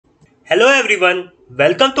Hello everyone,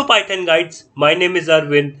 welcome to Python Guides. My name is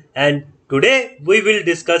Arvind and today we will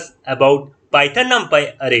discuss about Python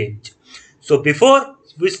NumPy arrange. So before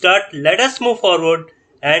we start, let us move forward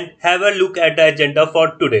and have a look at the agenda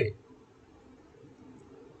for today.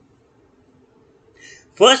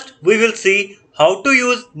 First, we will see how to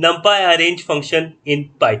use NumPy arrange function in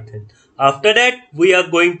Python. After that, we are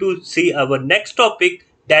going to see our next topic,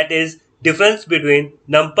 that is difference between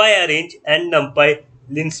NumPy arrange and NumPy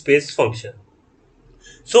linspace function.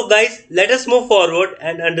 So guys, let us move forward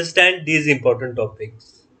and understand these important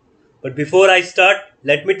topics. But before I start,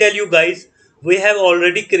 let me tell you guys, we have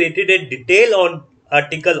already created a detailed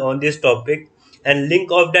article on this topic, and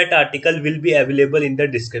link of that article will be available in the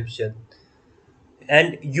description.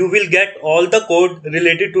 And you will get all the code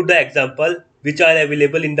related to the example which are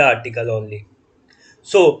available in the article only.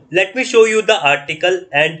 So let me show you the article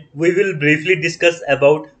and we will briefly discuss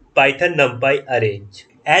about Python NumPy arrange.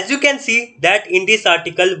 As you can see that in this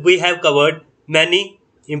article we have covered many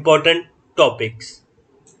important topics.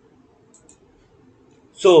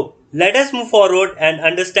 So let us move forward and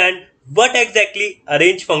understand what exactly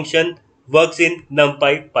arrange function works in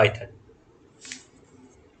NumPy Python.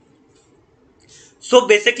 So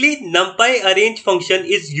basically NumPy arrange function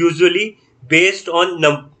is usually based on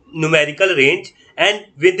numerical range, and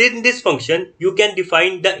within this function you can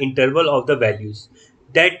define the interval of the values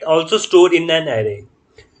that also stored in an array.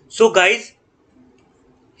 So guys,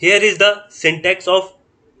 here is the syntax of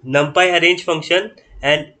NumPy arrange function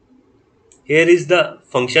and here is the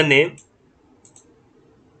function name,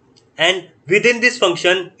 and within this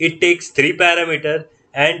function it takes 3 parameters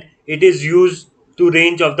and it is used to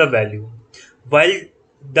range of the value, while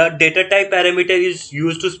the data type parameter is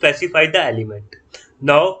used to specify the element.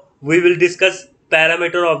 Now we will discuss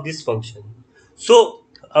parameter of this function. So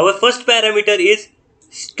our first parameter is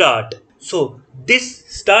start. So this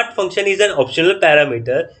start function is an optional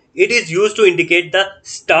parameter. It is used to indicate the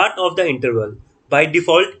start of the interval. By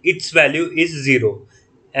default its value is 0.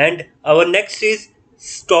 And our next is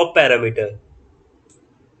stop parameter,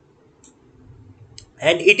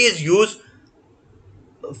 and it is used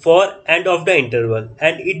for end of the interval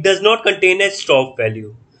and it does not contain a stop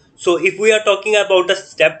value. So if we are talking about the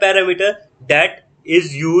step parameter, that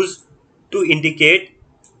is used to indicate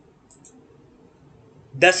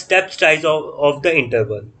the step size of the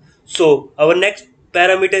interval. So our next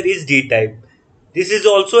parameter is dtype. This is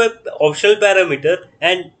also an optional parameter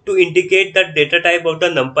and to indicate the data type of the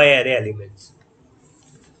NumPy array elements.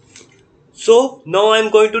 So now I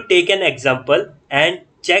am going to take an example and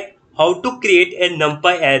check how to create a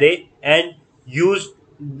NumPy array and use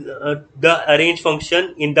the arrange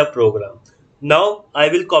function in the program. Now I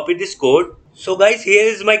will copy this code. So guys, here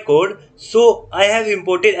is my code. So I have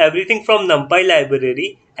imported everything from NumPy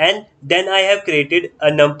library and then I have created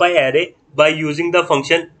a NumPy array by using the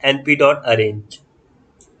function np.arange.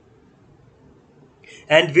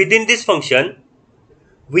 And within this function,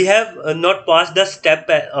 we have not passed the step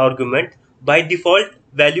argument. By default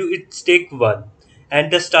value it's take 1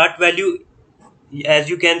 and the start value, as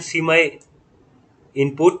you can see my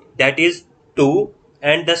input, that is 2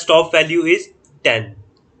 and the stop value is 10.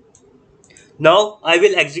 Now I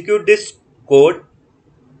will execute this code.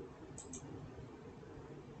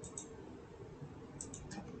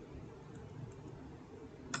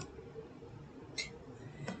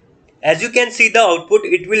 As you can see the output,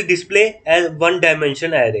 it will display as one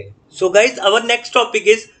dimension array. So guys, our next topic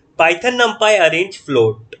is Python NumPy arrange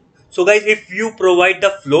float. So guys, if you provide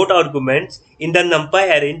the float arguments in the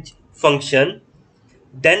NumPy arrange function,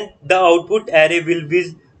 then the output array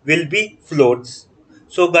will be floats.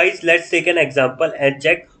 So guys, let's take an example and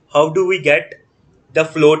check how do we get the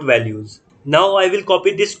float values. Now I will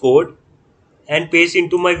copy this code and paste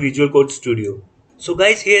into my Visual Code Studio. So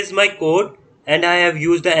guys, here's my code and I have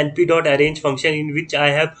used the np.arange function in which I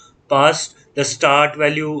have passed the start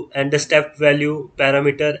value and the step value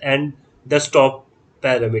parameter and the stop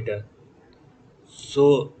parameter.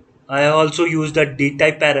 So I have also used the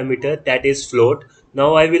dtype parameter, that is float.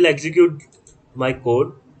 Now I will execute my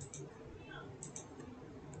code.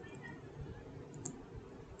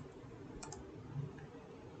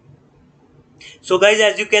 So guys,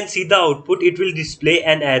 as you can see the output, it will display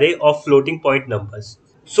an array of floating point numbers.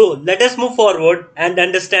 So let us move forward and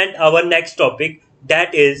understand our next topic,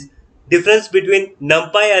 that is difference between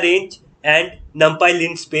NumPy arrange and NumPy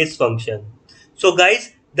linspace function. So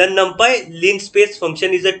guys, the NumPy linspace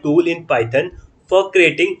function is a tool in Python for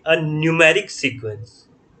creating a numeric sequence.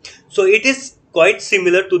 So it is quite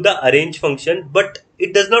similar to the arrange function, but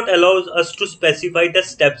it does not allow us to specify the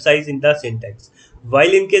step size in the syntax.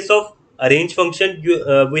 While in case of arrange function,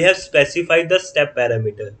 we have specified the step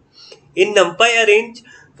parameter. In NumPy arrange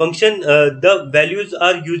function, the values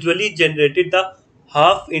are usually generated the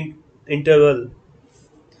interval.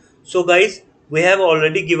 So guys, we have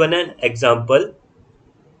already given an example.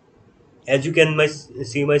 As you can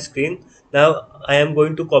see my screen. Now I am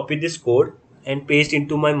going to copy this code and paste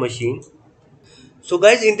into my machine. So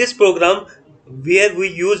guys, in this program where we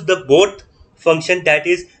use the both function, that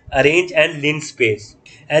is arrange and linspace,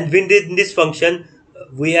 and within this function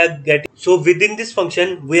within this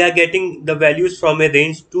function we are getting the values from a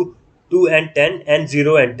range to 2 and 10 and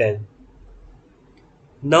 0 and 10.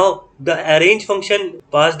 Now the arrange function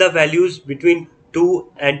pass the values between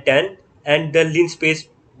 2 and 10 and the linspace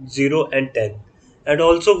 0 and 10, and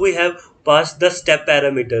also we have passed the step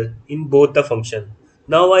parameter in both the function.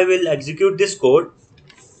 Now I will execute this code.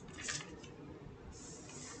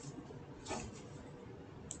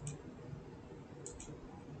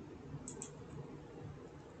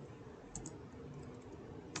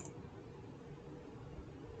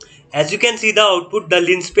 As you can see the output, the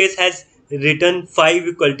linspace has written 5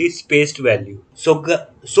 equal to spaced value. So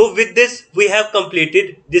with this we have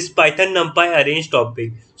completed this Python NumPy arrange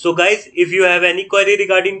topic. So guys, if you have any query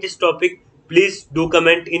regarding this topic, please do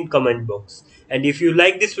comment in comment box. And if you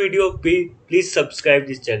like this video, please subscribe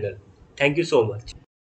this channel. Thank you so much.